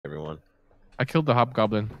I killed the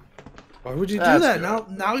hobgoblin. Why would you do that?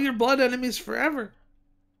 Now you're blood enemies forever.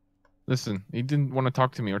 Listen, he didn't want to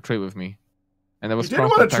talk to me or trade with me. And that was He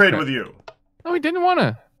didn't want to trade with you. No, he didn't want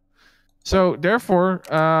to. So, therefore,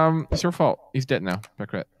 it's your fault. He's dead now,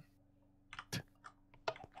 Packrat.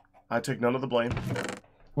 I take none of the blame.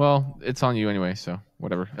 Well, it's on you anyway, so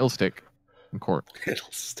whatever. It'll stick in court.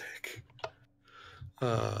 It'll stick.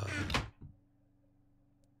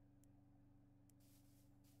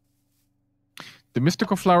 The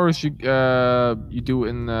mystical flowers you do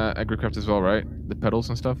in Agricraft as well, right? The petals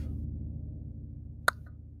and stuff.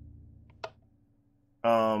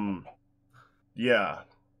 Yeah.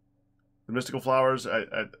 The mystical flowers,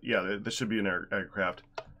 yeah, this should be in Agricraft.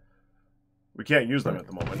 We can't use them at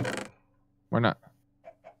the moment. Why not?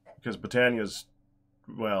 Because Britannia's,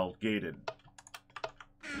 well, gated.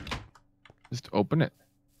 Just open it.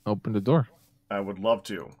 Open the door. I would love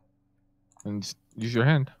to. And just use your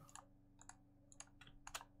hand.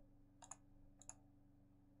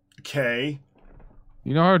 Okay.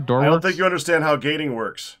 You know how a door works? I don't think you understand how gating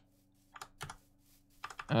works.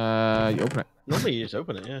 You open it. Normally you just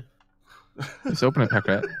open it, yeah. Just open it,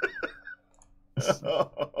 Packrat.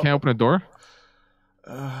 Can't open a door?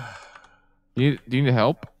 Do you need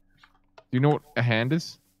help? Do you know what a hand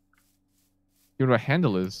is? Do you know what a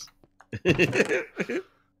handle is? You've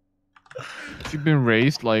been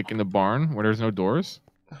raised like in the barn where there's no doors?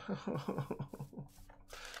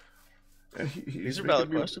 These are valid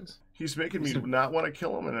questions. He's making me not want to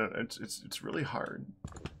kill him, and it's really hard.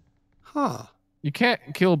 Huh. You can't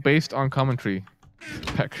kill based on commentary.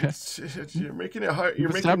 You're making it hard. You're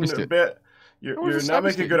We've making established a it. bit. You're not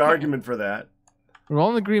making a good argument for that. We're all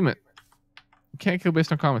in agreement. You can't kill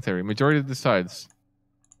based on commentary. Majority decides.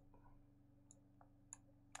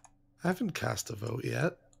 I haven't cast a vote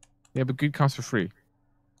yet. Yeah, but good counts for free.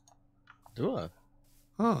 Do I?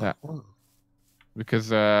 Oh. Yeah. Wow. Because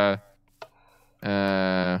You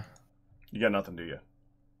got nothing, do you?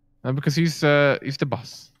 because he's the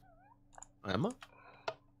boss. Am I?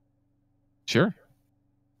 Sure.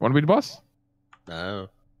 Want to be the boss? No.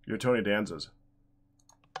 You're Tony Danza's.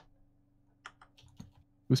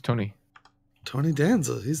 Who's Tony? Tony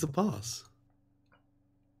Danza. He's the boss.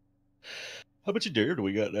 How much dinner do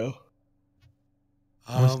we got now?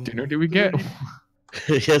 How much dinner did we get?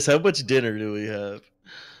 Yes, how much dinner do we have?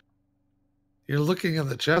 You're looking in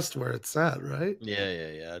the chest where it's at, right?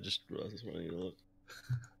 Yeah. I just realized that's what I need to look.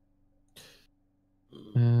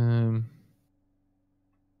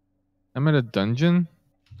 I'm at a dungeon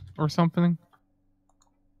or something.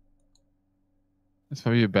 That's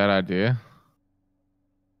probably a bad idea.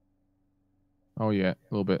 Oh yeah, a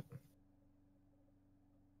little bit.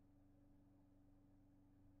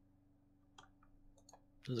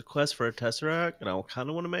 There's a quest for a Tesseract, and I kind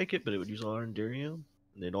of want to make it, but it would use all our Endurium.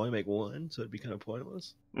 And they'd only make one, so it'd be kind of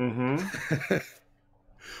pointless. Mm-hmm.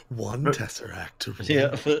 One Tesseract to rule.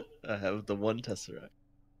 Yeah, I have the one Tesseract.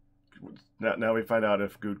 Now we find out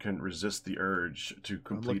if Good can resist the urge to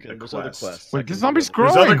complete a There's other quest. quests. Wait, the zombie's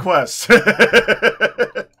growing. There's other quests.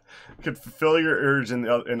 Could fulfill your urge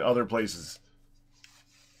in other places.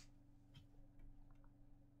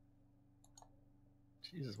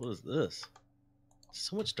 Jesus, what is this?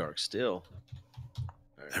 So much dark steel.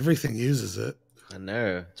 Right. Everything uses it. I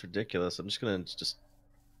know. It's ridiculous. I'm just going to just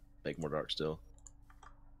make more dark steel.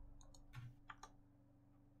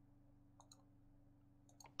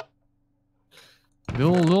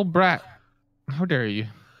 Little brat. How dare you?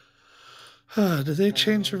 Did they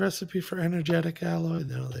change the recipe for energetic alloy?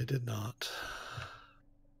 No, they did not.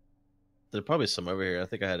 There's probably some over here. I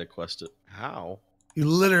think I had to quest it. How? You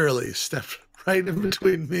literally stepped right in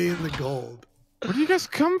between me and the gold. Where do you guys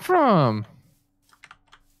come from?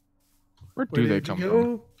 Where do they come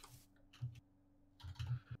from?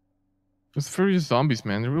 Those furious zombies,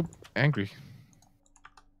 man. They're real angry.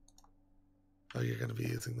 Oh, you're going to be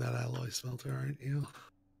using that alloy smelter, aren't you?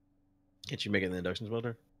 Can't you make it in the induction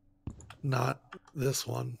smelter? Not this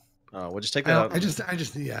one. Oh, we'll just take that out. I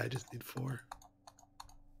just need 4.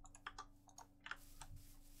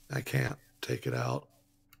 I can't take it out.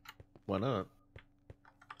 Why not?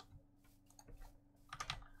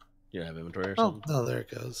 You don't have inventory or Oh, something? no, there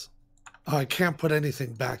it goes. Oh, I can't put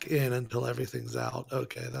anything back in until everything's out.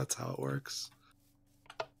 Okay, that's how it works.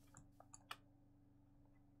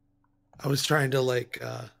 I was trying to, like,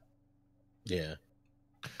 Yeah.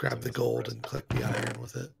 grab the gold and click the iron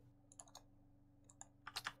with it.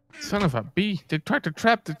 Son of a bee. They tried to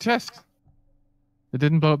trap the chest. It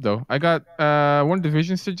didn't blow up, though. I got one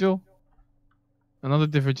division sigil. Another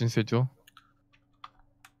division sigil.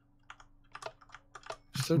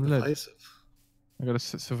 So Lead. divisive. I got a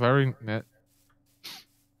Savari net.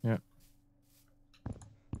 Yeah.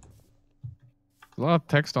 a lot of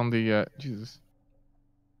text on the Jesus.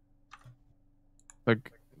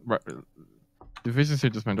 Like division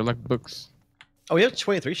stages, man. They're like books. Oh, we have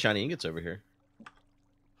 23 shiny ingots over here.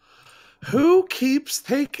 Who keeps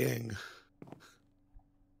taking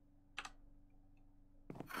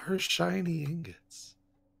our shiny ingots?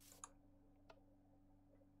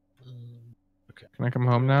 Okay. Can I come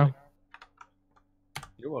home now?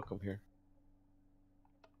 You're welcome here.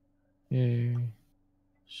 Yay.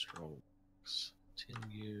 Strongbox.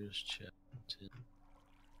 10 years, chat. 10.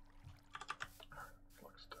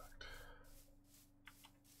 Flux duct.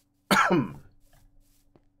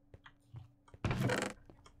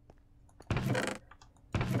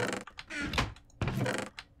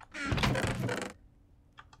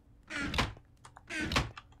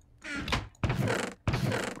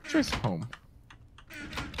 Which way's home?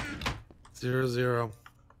 0-0.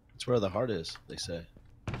 It's where the heart is, they say.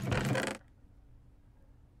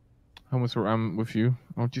 Home is where I'm with you.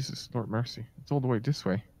 Oh Jesus, Lord mercy! It's all the way this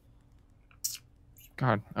way.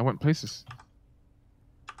 God, I went places.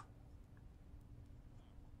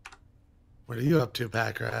 What are you up to,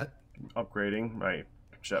 Pack Rat? Upgrading my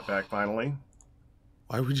jetpack finally.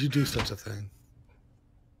 Why would you do such a thing?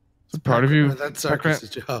 So proud of you, That's Pack-Rat.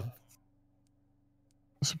 Sarkis' job.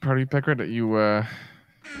 So proud of you, Pack-Rat, that you're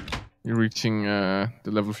reaching the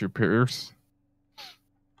level of your peers.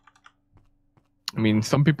 I mean,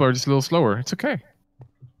 some people are just a little slower. It's okay.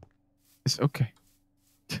 It's okay.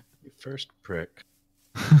 You first prick.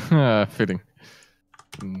 Fitting.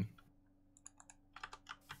 Mm.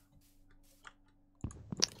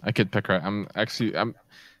 I kid, Pack-Rat. I'm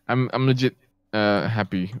legit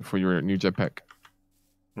happy for your new jetpack.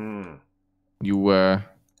 Hmm. You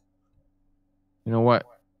know what?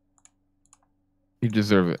 You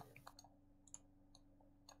deserve it.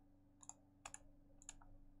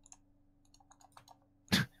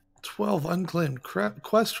 $12 unclaimed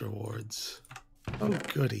quest rewards. Oh,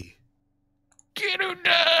 goody. Get him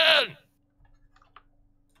done!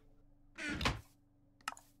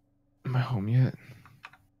 Am I home yet?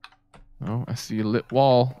 Oh, I see a lit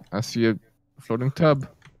wall. I see a floating tub.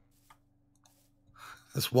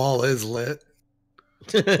 This wall is lit.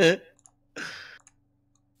 I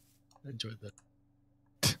enjoyed that.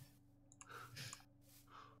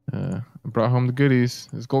 I brought home the goodies.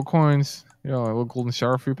 There's gold coins. You know, a little golden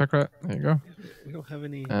shower for you, Pack-Rat. There you go. We don't have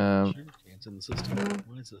any Um, sugar cans in the system.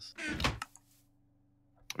 What is this?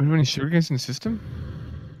 We don't have any sugar canes in the system?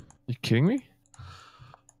 You kidding me?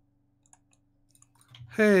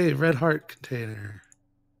 Hey, red heart container.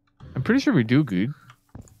 I'm pretty sure we do, good.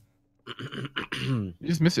 You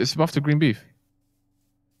just missed it. It's above the green beef.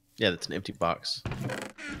 Yeah, that's an empty box.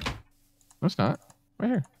 No, it's not. Right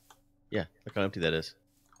here. Yeah, look how empty that is.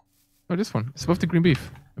 Oh, this one. It's above the green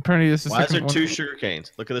beef. Apparently, this is the Why is second there one. 2 sugar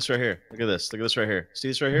canes? Look at this right here. Look at this. Look at this right here. See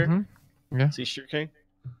this right here? Mhm. Yeah. See sugar cane?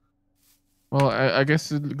 Well, I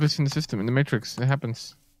guess it glitched in the system, in the matrix. It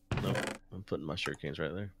happens. Nope. I'm putting my sugar canes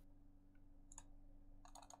right there.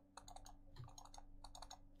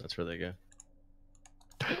 That's where they go.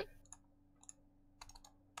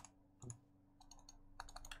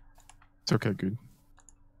 It's okay, good.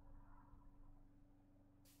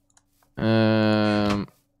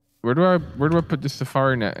 Where do I put this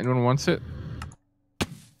safari net? Anyone wants it?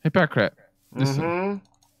 Hey, Pack-Rat. Listen, Mm-hmm.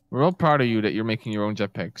 we're all proud of you that you're making your own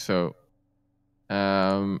jetpack. So,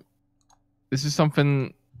 this is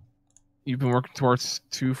something you've been working towards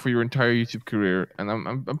for your entire YouTube career, and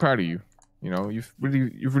I'm proud of you. You know, you've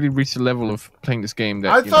really reached the level of playing this game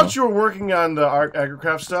that I thought you were working on the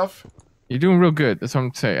agricraft stuff. You're doing real good. That's what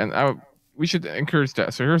I'm saying, and we should encourage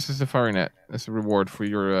that. So here's the safari net as a reward for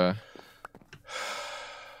your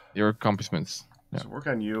accomplishments. Yeah. So work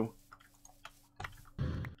on you.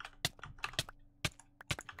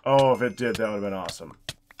 Oh, if it did, that would have been awesome.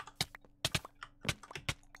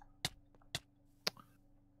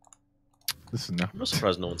 Listen now. I'm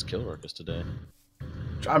surprised no one's killed Orcus today.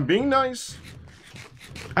 I'm being nice.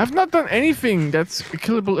 I've not done anything that's a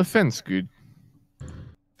killable offense, good.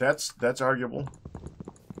 That's arguable.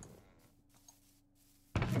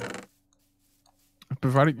 I've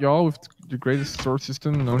provided y'all with the greatest sword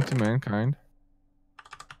system known to mankind.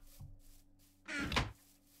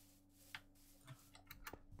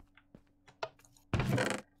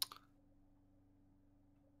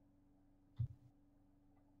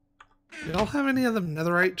 Y'all have any of them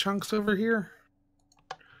netherite chunks over here?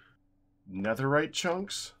 Netherite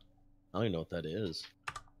chunks? I don't even know what that is.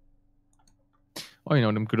 Oh, you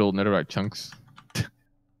know, them good old netherite chunks.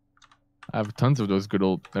 I have tons of those good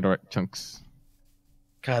old netherite chunks.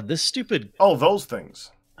 God, this stupid. Oh, those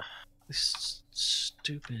things. This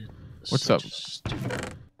stupid. What's such up?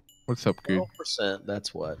 Stupid. What's up, good? 12%.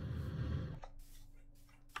 That's what.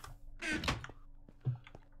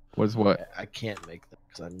 What's what? I can't make them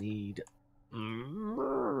because I need.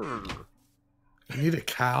 You need a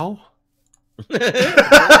cow?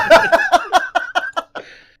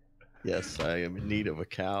 Yes, I am in need of a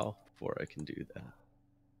cow before I can do that.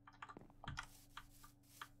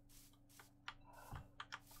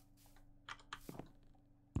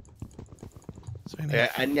 So you need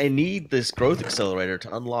I need this growth accelerator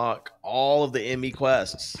to unlock all of the ME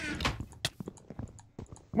quests.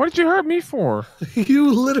 What did you hurt me for?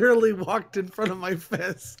 You literally walked in front of my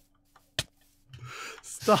fist.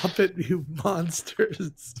 Stop it, you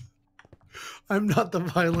monsters. I'm not the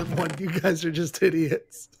violent one. You guys are just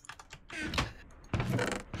idiots.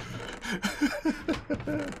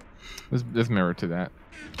 There's merit to that.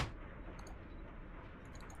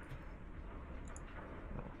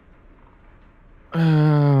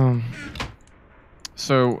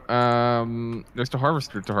 There's the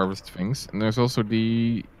harvester to harvest things, and there's also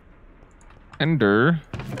the ender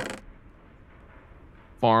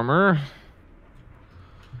farmer,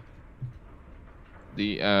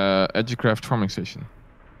 the Edgecraft farming station.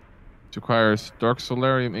 It requires dark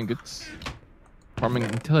solarium ingots, farming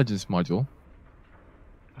intelligence module,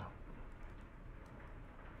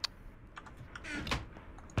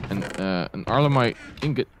 and an arlemite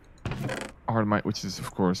ingot. Arlemite, which is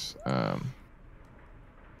of course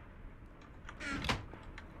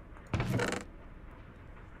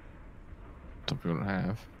something we don't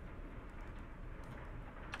have.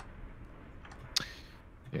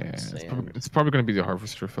 Yeah, it's probably going to be the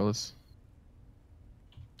harvester, fellas.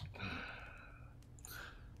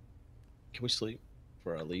 Can we sleep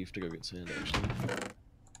before I leave to go get sand, actually?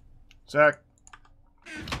 Zach.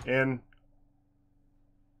 In.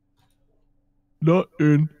 Not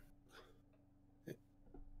in.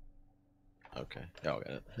 Okay. Y'all got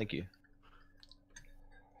it. Thank you.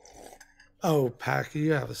 Oh, Packy,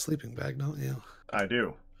 you have a sleeping bag, don't you? I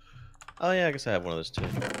do. Oh, yeah, I guess I have one of those too.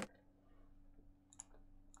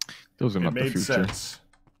 Those are It not the made future. sense.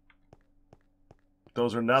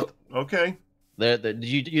 Those are not okay. You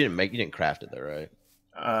didn't craft it though, right?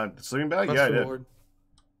 The sleeping bag? Quest Yeah, I did. reward.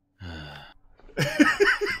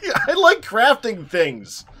 I like crafting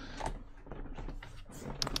things.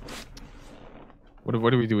 What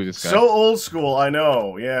do we do with this guy? So old school, I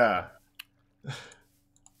know. Yeah.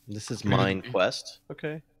 This is mine quest.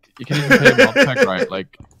 Okay. You can't even pay mod pack, right?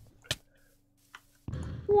 Like,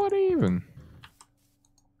 what even?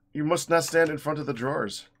 You must not stand in front of the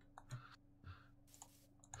drawers.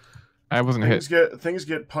 I wasn't hit. Things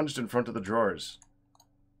get punched in front of the drawers.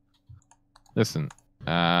 Listen,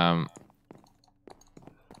 I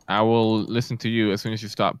will listen to you as soon as you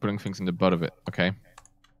stop putting things in the butt of it. Okay?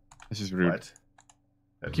 This is rude. What?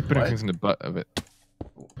 Keep putting What? things in the butt of it.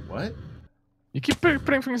 What? You keep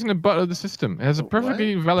putting things in the butt of the system. It has a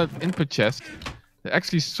perfectly valid input chest that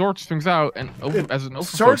actually sorts things out and as an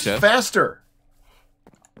overflow Sorts chest. faster.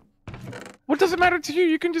 What does it matter to you?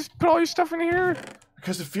 You can just put all your stuff in here.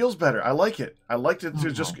 Because it feels better. I like it. I like it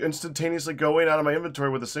to just instantaneously go in out of my inventory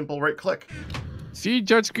with a simple right click. See,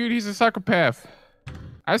 Judge Good, he's a psychopath.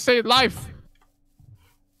 I say life.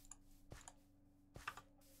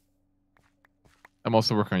 I'm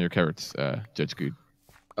also working on your carrots, Judge Good.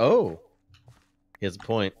 Oh. He has a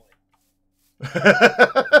point.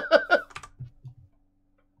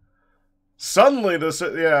 Suddenly, this,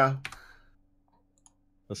 yeah.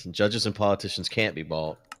 Listen, judges and politicians can't be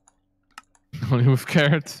bought. Only with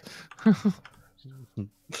carrots.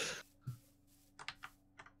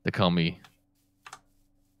 They call me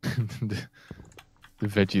the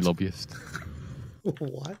veggie lobbyist.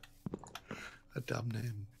 What? A dumb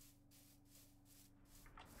name.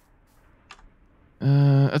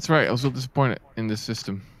 That's right. I was so disappointed in this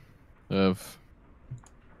system of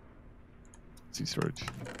sea storage.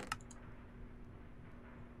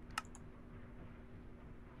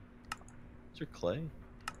 Is there clay?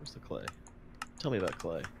 Where's the clay? Tell me about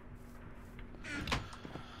clay.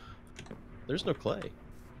 There's no clay.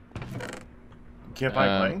 You can't buy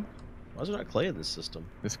clay? Why is there not clay in this system?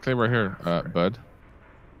 There's clay right here, bud.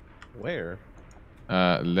 Where?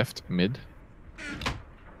 Left mid.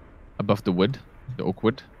 Above the wood. The oak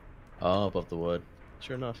wood. Oh, above the wood.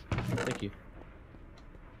 Sure enough. Thank you.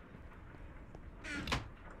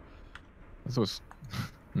 This was...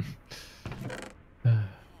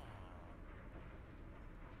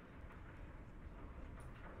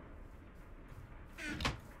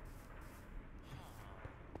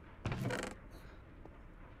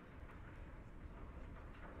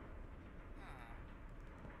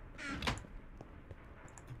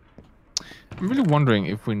 I'm really wondering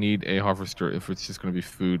if we need a harvester, if it's just going to be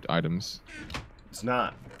food items. It's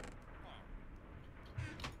not.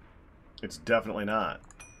 It's definitely not.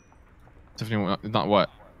 Definitely not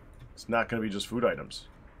what? It's not going to be just food items.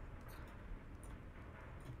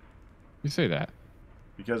 You say that.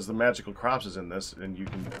 Because the magical crops is in this, and you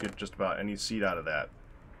can get just about any seed out of that.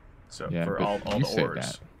 So Yeah, for but all you the said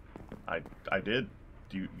ores. I did.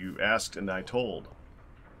 You asked and I told.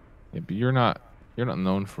 Yeah, but you're not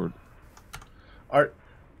known for. Art.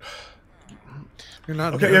 You're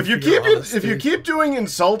not Okay, known if you for your keep honesty. doing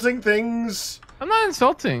insulting things. I'm not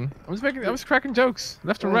insulting. I was cracking jokes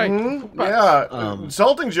left and right. But Yeah,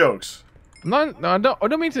 insulting jokes. I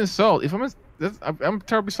don't mean to insult. If I'm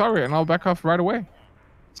terribly sorry, and I'll back off right away.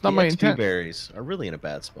 It's not The my XP intent. berries are really in a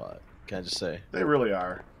bad spot. Can I just say? They really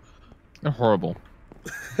are. They're horrible.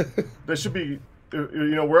 They should be,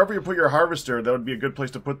 wherever you put your harvester, that would be a good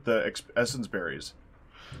place to put the essence berries.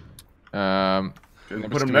 And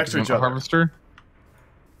Put them next to each other. Harvester.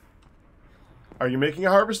 Are you making a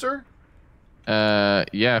harvester?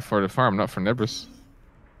 Yeah, for the farm, not for Nebris.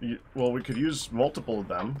 Well, we could use multiple of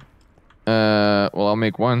them. Well, I'll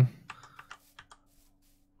make one.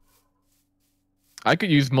 I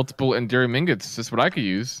could use multiple Enduring Ingots. That's what I could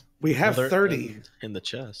use. We have 30 in the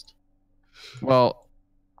chest. Well,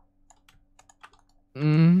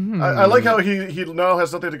 I like how he now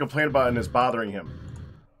has something to complain about and it's bothering him.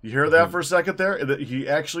 You hear that for a second there? That he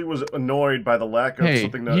actually was annoyed by the lack of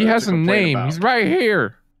something to he has a complain name. about. He's right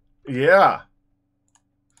here. Yeah.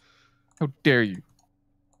 How dare you?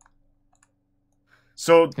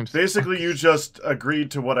 So basically, you just agreed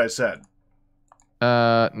to what I said.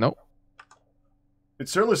 Nope. It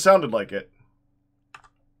certainly sounded like it.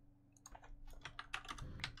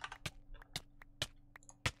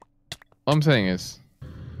 All I'm saying is,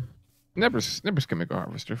 Nebris can make a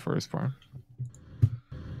harvester for his farm.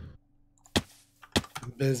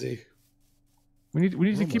 I'm busy. We need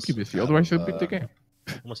to keep you busy, otherwise you'll beat the game.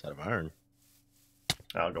 Almost out of iron.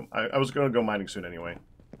 I'll go. I was going to go mining soon anyway.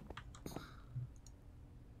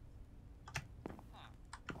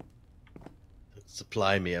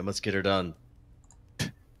 Supply me. I must get her done.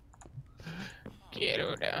 Get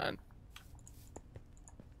her done.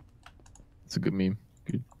 It's a good meme.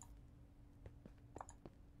 Good.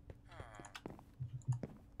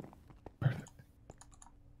 Perfect.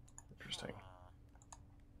 Interesting.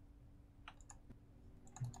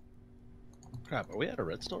 Crap, are we out of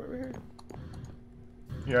redstone over here?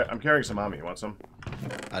 Yeah, I'm carrying some on me. You want some?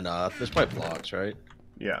 I know. There's probably blocks, right?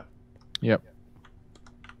 Yeah. Yep.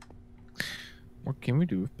 What can we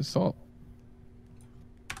do with the salt?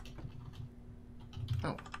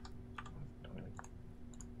 Oh.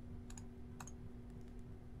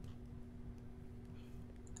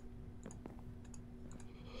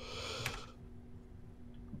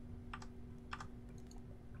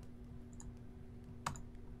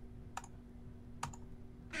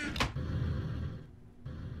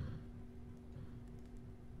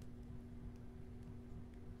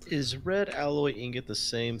 Is red alloy ingot the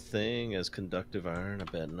same thing as conductive iron? I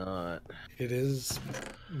bet not. It is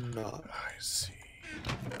not. I see.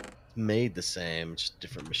 Made the same, just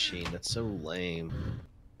different machine. That's so lame.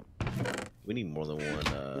 We need more than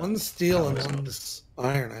one. One's steel and one's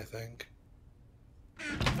iron, I think.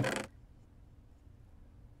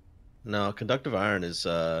 No, conductive iron is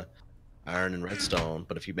iron and redstone,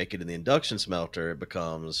 but if you make it in the induction smelter, it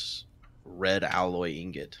becomes red alloy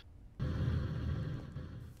ingot.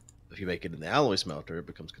 If you make it in the alloy smelter, it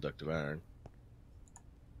becomes conductive iron.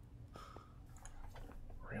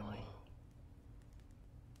 Really?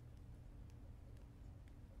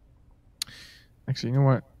 Actually, you know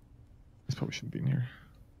what? This probably shouldn't be in here.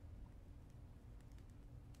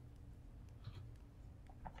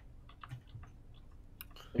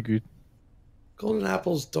 Hey, good. Golden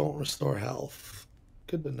apples don't restore health.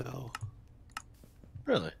 Good to know.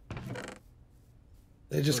 Really?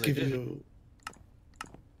 They just What do give they do? you...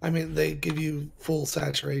 I mean, they give you full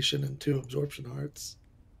saturation and 2 absorption hearts.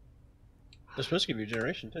 They're supposed to give you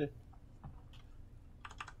generation, too.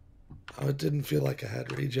 Oh, it didn't feel like I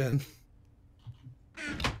had regen.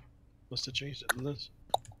 Must have changed it in this.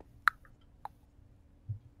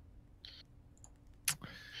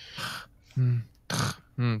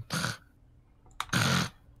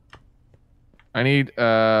 I need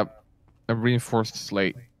a reinforced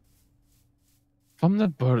slate from the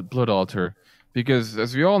blood altar, because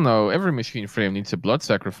as we all know, every machine frame needs a blood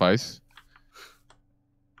sacrifice.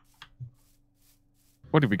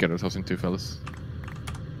 What did we get ourselves into, fellas?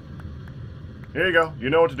 Here you go. You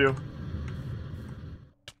know what to do.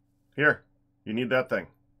 Here. You need that thing.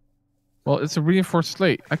 Well, it's a reinforced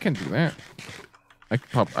slate. I can't do that. I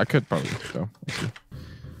could probably though.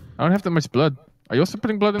 I don't have that much blood. Are you also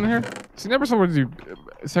putting blood in here? See, never somebody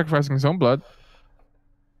sacrificing his own blood.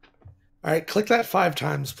 All right, click that 5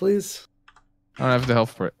 times, please. I don't have the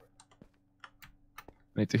health for it.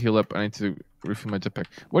 I need to heal up. I need to refill my jetpack.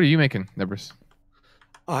 What are you making, Nebris?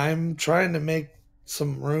 I'm trying to make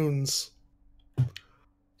some runes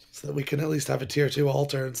so that we can at least have a tier 2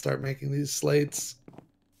 altar and start making these slates.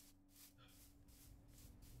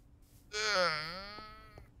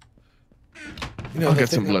 You know, I'll the get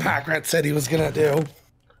some thing that blood. Packrat said he was gonna do.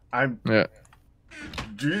 Yeah.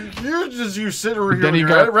 You sit over here Then he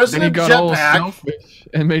with your resident all jetpack selfish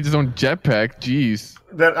and made his own jetpack. Jeez.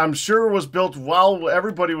 that I'm sure was built while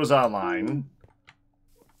everybody was online.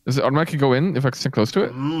 Does it automatically go in if I stand close to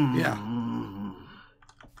it? Yeah.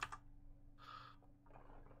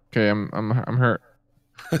 Okay, I'm hurt.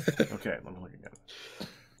 Okay, I'm looking at it.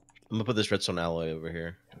 I'm gonna put this redstone alloy over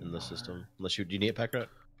here in the system. Unless do you need it, Packrat?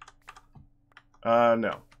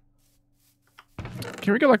 No.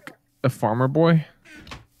 Can we get like a farmer boy?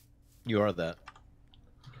 You are that.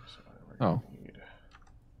 Oh,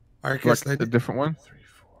 Arcus, like a different one. 3,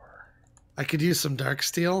 4. I could use some dark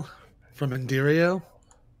steel from Endirio.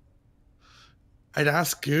 I'd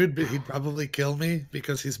ask Good, but he'd probably kill me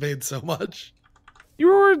because he's made so much. You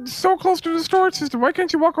were so close to the storage system. Why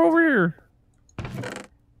can't you walk over here?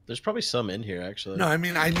 There's probably some in here, actually. No, I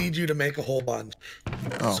mean, I need you to make a whole bunch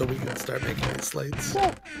Oh. so we can start making these slates.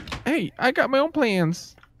 Well, hey, I got my own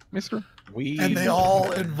plans, mister. And they all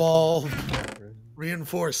involve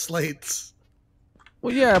reinforced slates.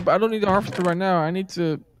 Well, yeah, but I don't need the harvester right now. I need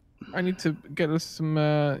to get us some,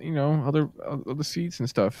 other seeds and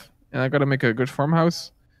stuff. And I gotta make a good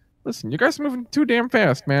farmhouse. Listen, you guys are moving too damn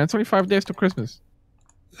fast, man. It's only 5 days till Christmas.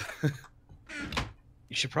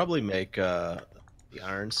 You should probably make the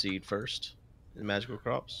iron seed first in magical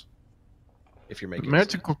crops. If you're making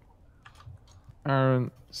Magical iron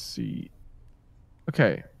seed.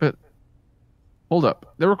 Okay, but hold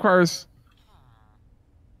up. That requires.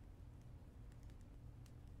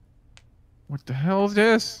 What the hell is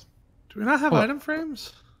this? Do we not have Hold up. item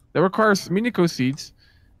frames? That requires Minico seeds,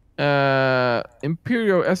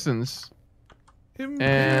 Imperial essence,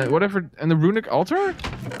 and whatever, and the runic altar,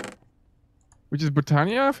 which is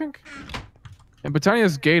Britannia, I think. And Britannia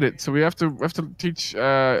is gated, so we have to teach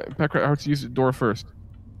Packrat how to use the door first.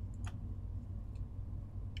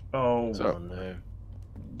 Oh. So. No.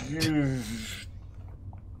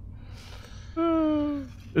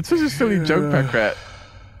 It's such a silly joke, Packrat.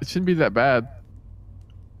 It shouldn't be that bad.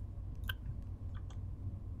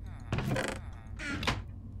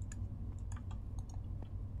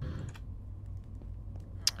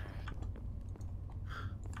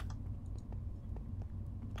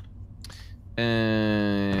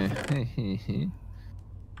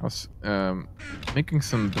 I was making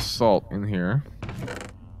some basalt in here.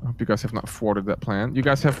 I hope you guys have not thwarted that plan. You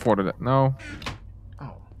guys have thwarted it. No.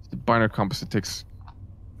 Oh. The binary composite takes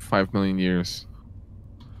 5 million years.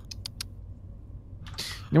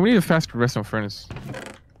 You know, we need a faster redstone furnace.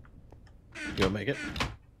 You wanna make it?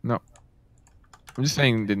 No. I'm just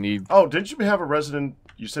saying the need. Oh, didn't you have a resident?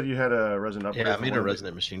 You said you had a resident upgrade. Yeah, I for made one a of the-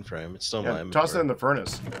 resonant machine frame. It's still Yeah, my toss it in inventory. the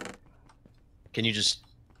furnace. Can you just...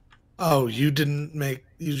 Oh, you didn't make...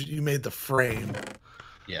 You made the frame.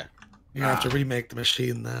 Yeah. You have to remake the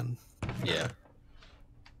machine then. Yeah.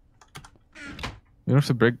 You have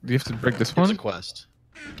to break. Do you have to break this It's one? a quest.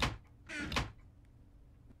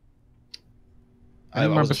 I I need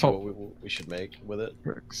my wasn't sure basalt. what we should make with it.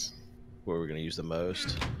 Bricks. Where we're going to use the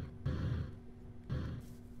most.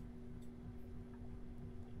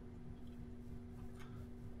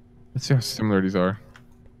 Let's see how similar these are.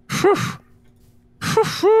 Whew.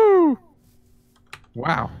 Whew.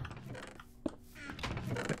 Wow.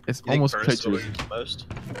 It's You think almost furnace is what we plagiarism. use the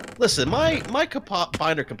most? Listen, my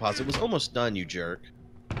binder composite was almost done, you jerk.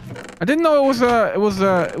 I didn't know it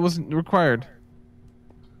was required.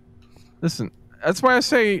 Listen, that's why I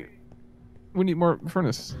say we need more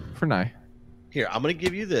furnace for now. Here, I'm going to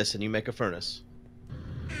give you this and you make a furnace.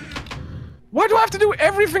 Why do I have to do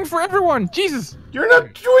everything for everyone? Jesus! You're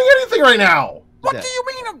not doing anything right now. What Yeah. do you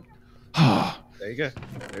mean? I'm... There you go.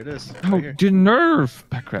 There it is. Oh, Right here. the nerve,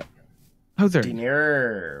 Packrat. How dare The you?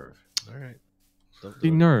 nerve. All right. Don't The do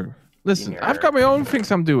it. nerve. Listen, The I've got my own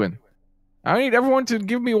things I'm doing. I need everyone to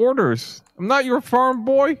give me orders. I'm not your farm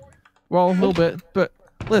boy. Well, a little bit, but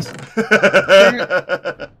listen.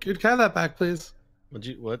 Good, can I have that back, please?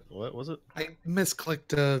 What was it? I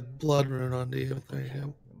misclicked a blood rune onto you. There you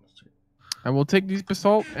go. I will take these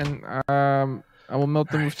basalt and I will melt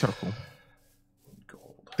them with charcoal.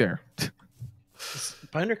 Gold. There. This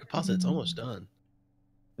binder composite's almost done.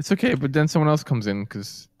 It's okay, but then someone else comes in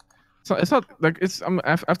because it's not like it's. I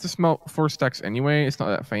have to smelt 4 stacks anyway. It's not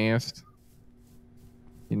that fast.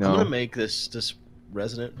 You know. I'm gonna make this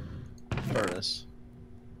resonant furnace.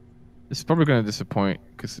 It's probably gonna disappoint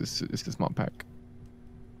because it's the small pack.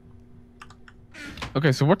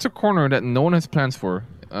 Okay, so what's a corner that no one has plans for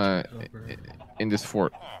in this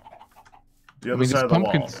fort? The other side of the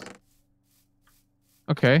wall.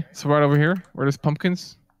 Okay, so right over here, where there's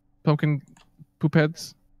pumpkins, pumpkin poop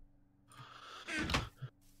heads.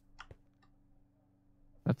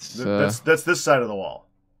 That's this side of the wall.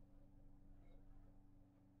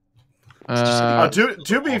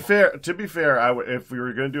 To be fair, if we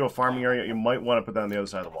were going to do a farming area, you might want to put that on the other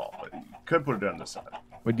side of the wall. But you could put it on this side.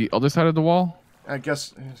 Wait, the other side of the wall? I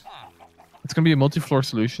guess it's gonna be a multi-floor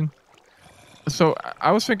solution. So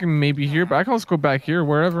I was thinking maybe here, but I can also go back here,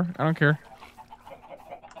 wherever. I don't care.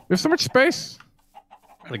 We have so much space.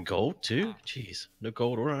 The gold too? Jeez, no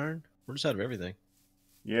gold or iron. We're just out of everything.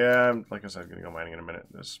 Yeah, like I said, I'm gonna go mining in a minute.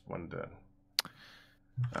 This one done.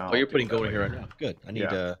 Oh, you're putting gold in here right now. Good. I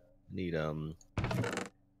need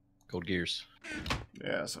gold gears.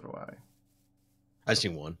 Yeah, so do I. I just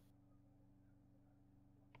need one.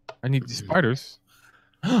 I need the spiders.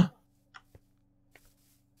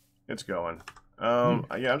 It's going. Yeah,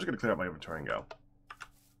 I'm just gonna clear out my inventory and go.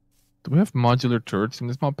 Do we have modular turrets in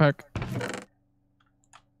this mod pack?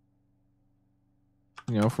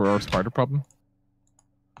 You know, for our spider problem.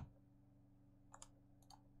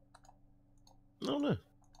 No, no.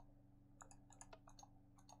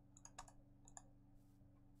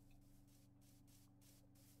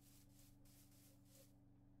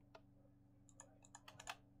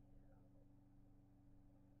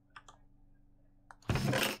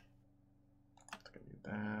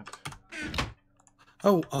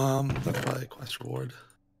 Oh, that's probably a quest reward.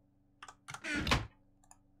 That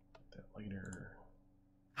later.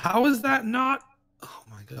 How is that not? Oh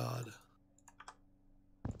my god.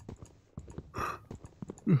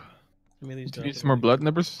 Give me these. Do you need some more blood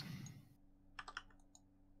nippers?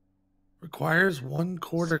 Requires 1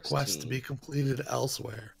 quarter 16. quest to be completed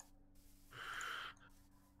elsewhere.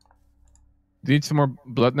 Do you need some more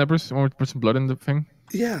blood nippers? Want me to put some blood in the thing?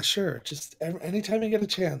 Yeah, sure. Just anytime you get a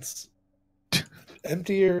chance,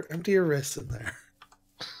 empty your wrists in there.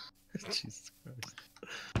 Jesus Christ.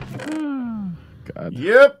 God.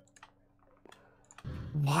 Yep.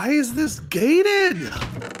 Why is this gated?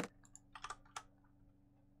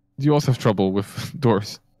 Do you also have trouble with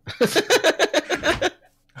doors?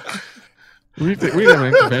 we need an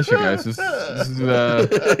intervention, guys. This is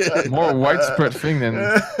a more widespread thing than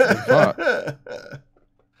we thought.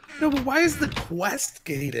 No, but why is the quest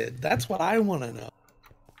gated? That's what I want to know.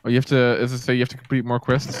 Oh, you have to, as I say, you have to complete more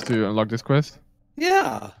quests to unlock this quest?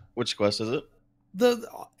 Yeah. Which quest is it?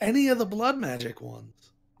 Any of the blood magic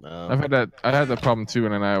ones. No. I had that problem too,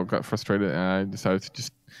 and then I got frustrated, and I decided to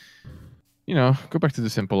just, you know, go back to the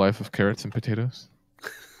simple life of carrots and potatoes.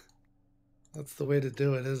 That's the way to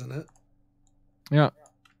do it, isn't it? Yeah.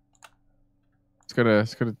 It's gotta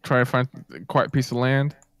try to find a quiet piece of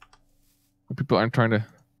land where people aren't trying to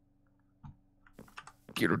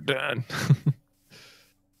get her done.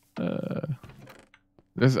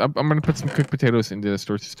 I'm gonna put some cooked potatoes in the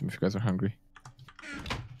storage system if you guys are hungry.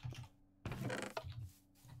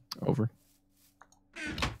 Over.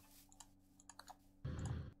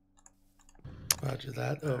 Roger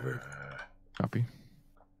that. Over. Copy.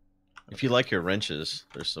 If you like your wrenches,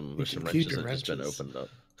 there's some can wrenches keep that your just been wrenches. opened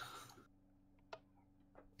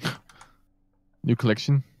up. New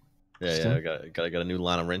collection. Yeah, Still? yeah. I got a new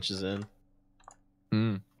line of wrenches in.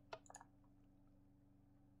 Hmm.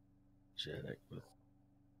 Genetic with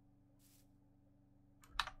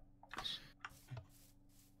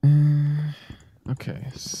Okay,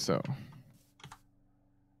 so.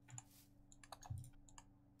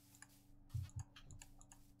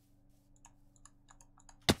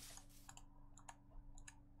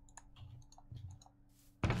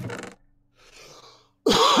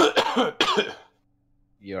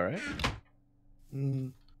 You all right?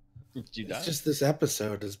 Mm, Did you die? it's just this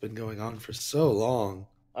episode has been going on for so long.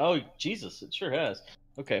 Oh, Jesus, it sure has.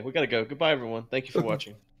 Okay, we gotta go. Goodbye, everyone. Thank you for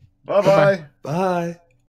watching. Bye bye. Bye.